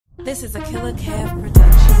This is a Killa production.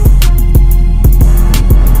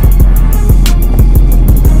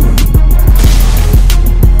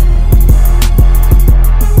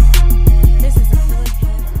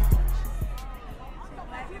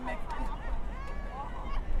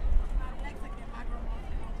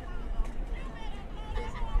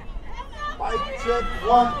 Mic check,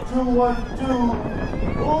 1, 2, 1, 2.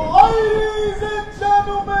 Ladies and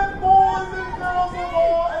gentlemen, boys and girls of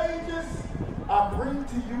all ages, I bring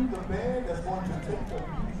to you the man that's going to take the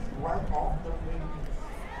music right off the pages.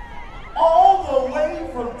 All the way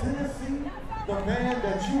from Tennessee, the man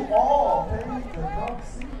that you all paid to come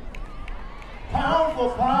see. Pound for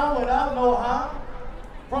pound without no how.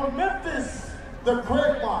 From Memphis, the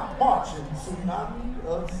Craigmont marching tsunami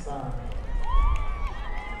of sound.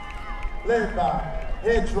 Led by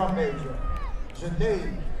head drum major,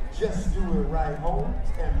 Janae, Just Do It Right Holmes,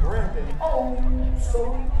 and Brandon, oh,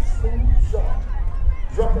 so smooth sharp.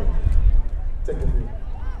 Drum major, take it away.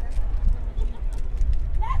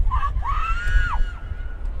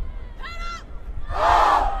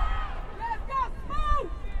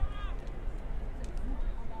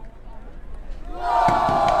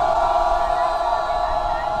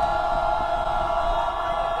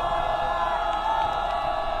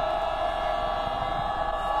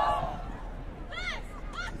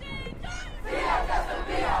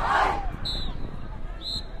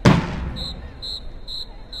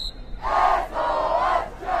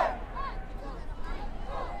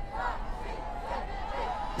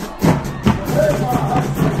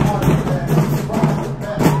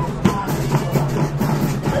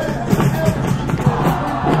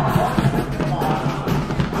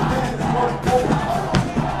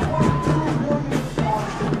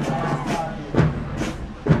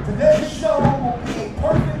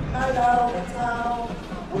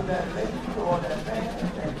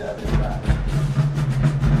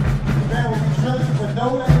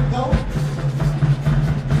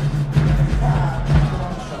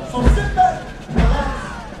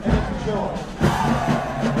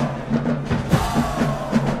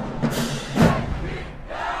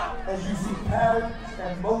 As you see patterns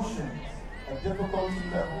and motions, a difficulty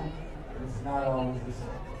level is not always the same.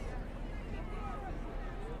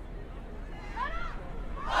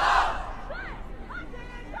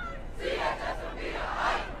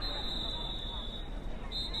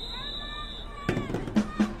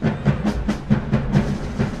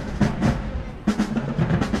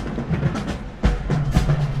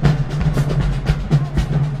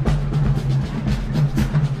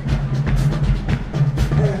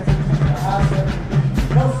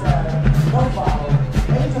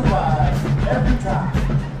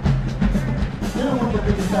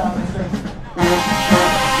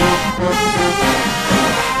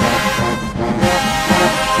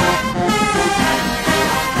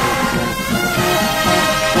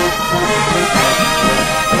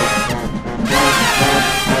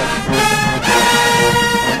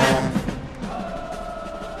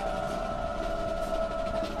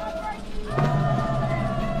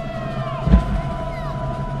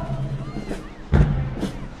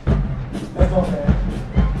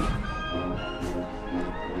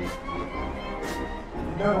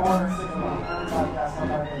 You never wonder 6 months. Everybody got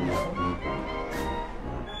somebody they know.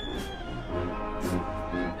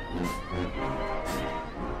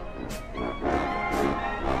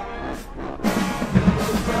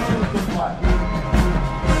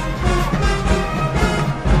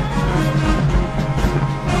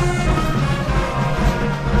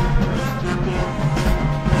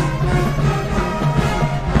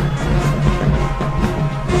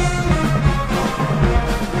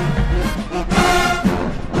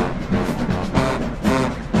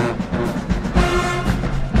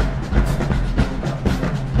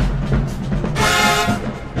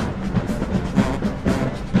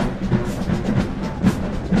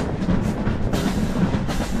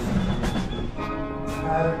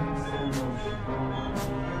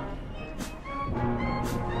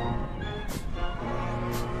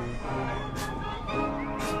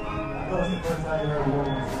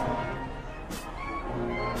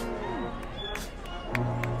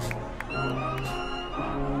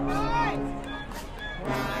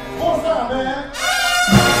 What's up, man?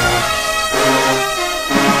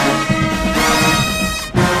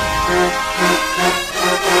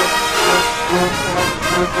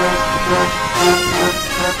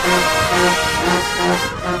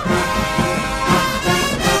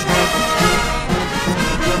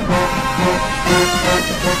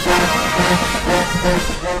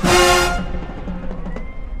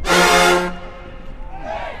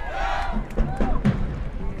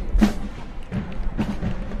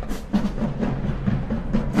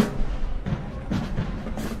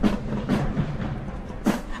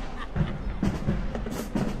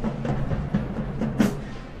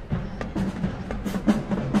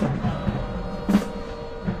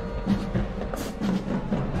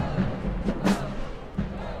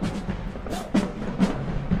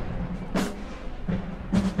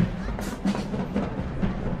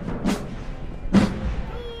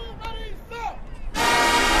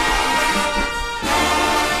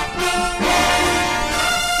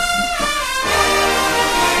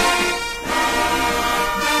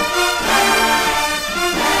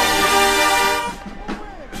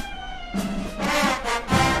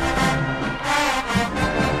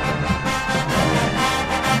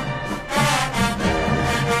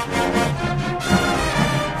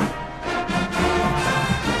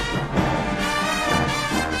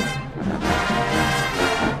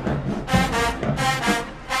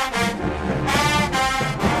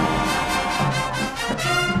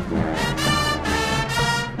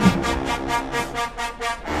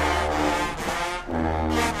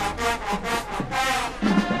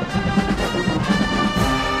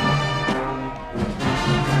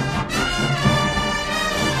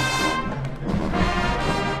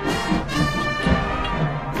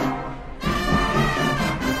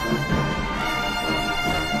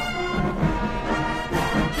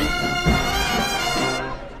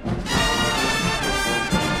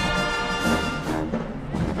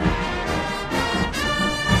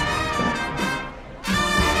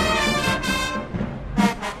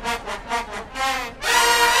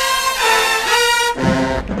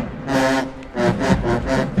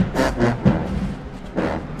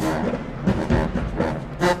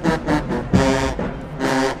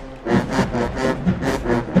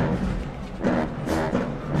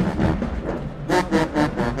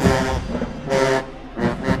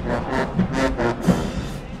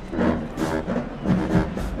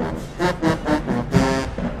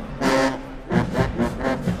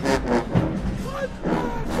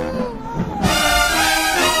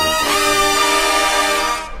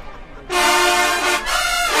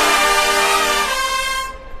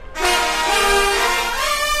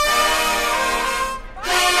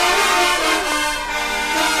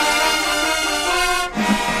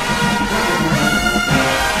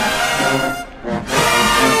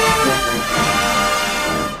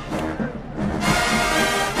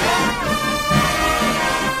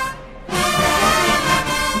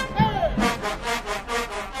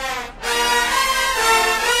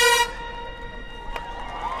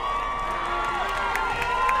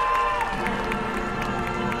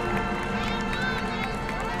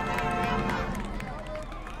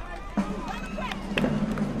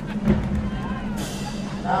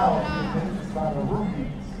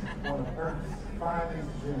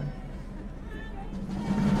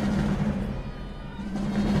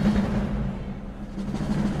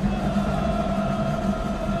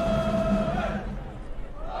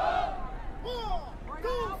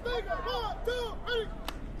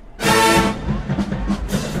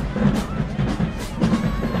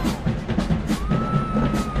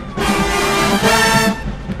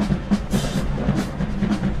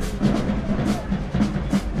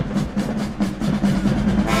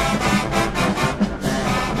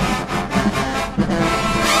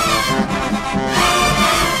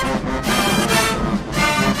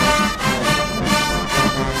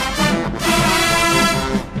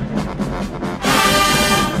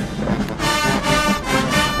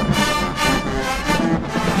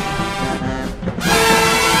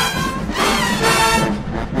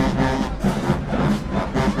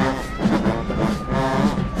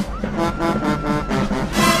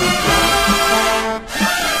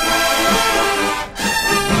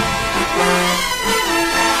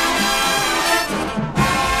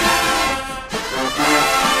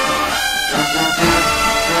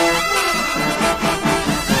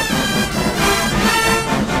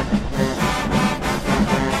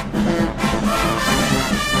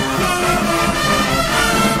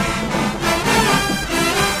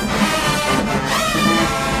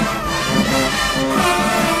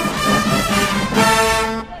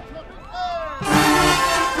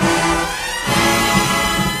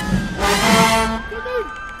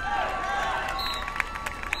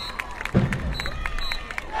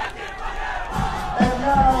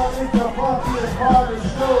 is the funkiest part of the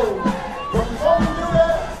show. But before we do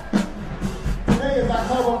that, today is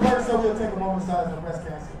October 1st, so we'll take a moment aside for breast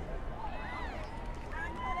cancer.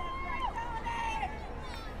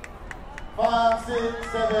 5,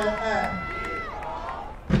 6, 7, 8.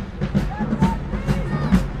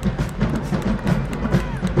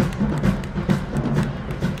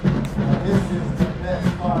 This is the best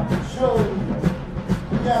part of the show.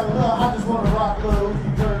 We got a little, I just want to rock a little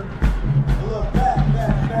Uzi Vert. A little back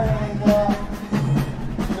bang,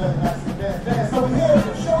 that's the best. So we're here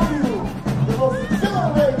to show you the most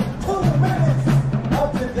exhilarating 2 minutes of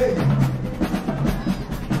the day.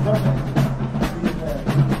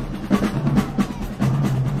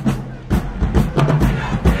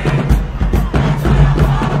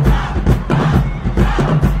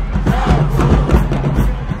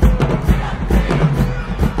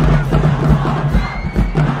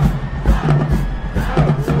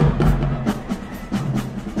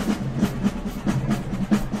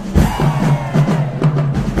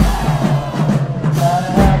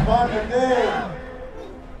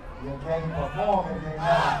 You can't perform if you're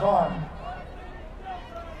not fun.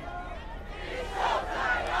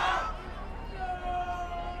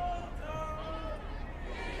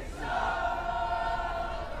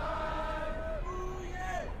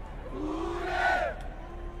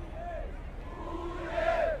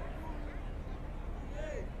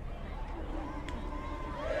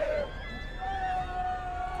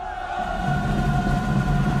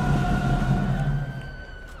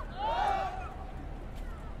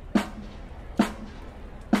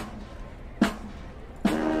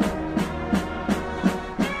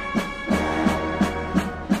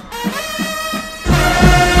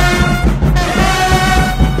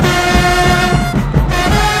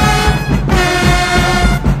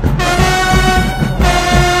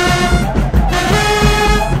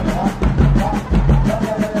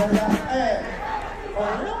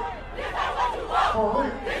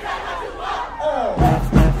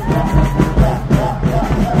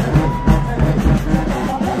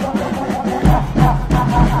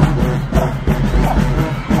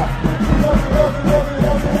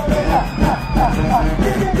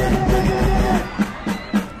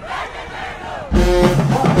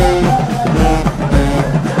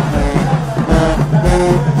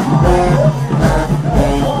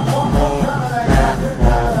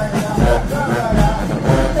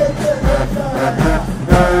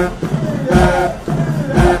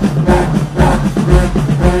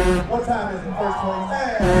 What time is it? First 20.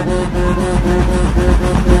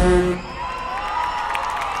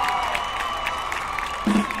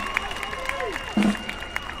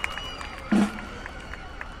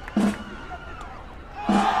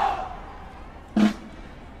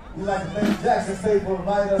 We like to thank Jackson State for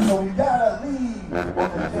inviting us, so we gotta leave with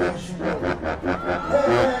the dance show. Hey,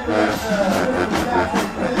 Mr. Jackson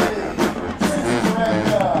State, City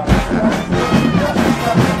Director.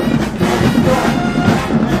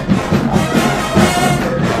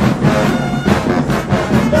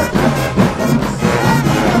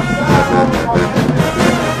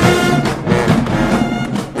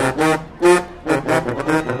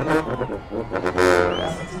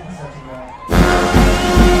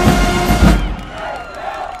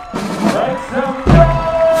 Right,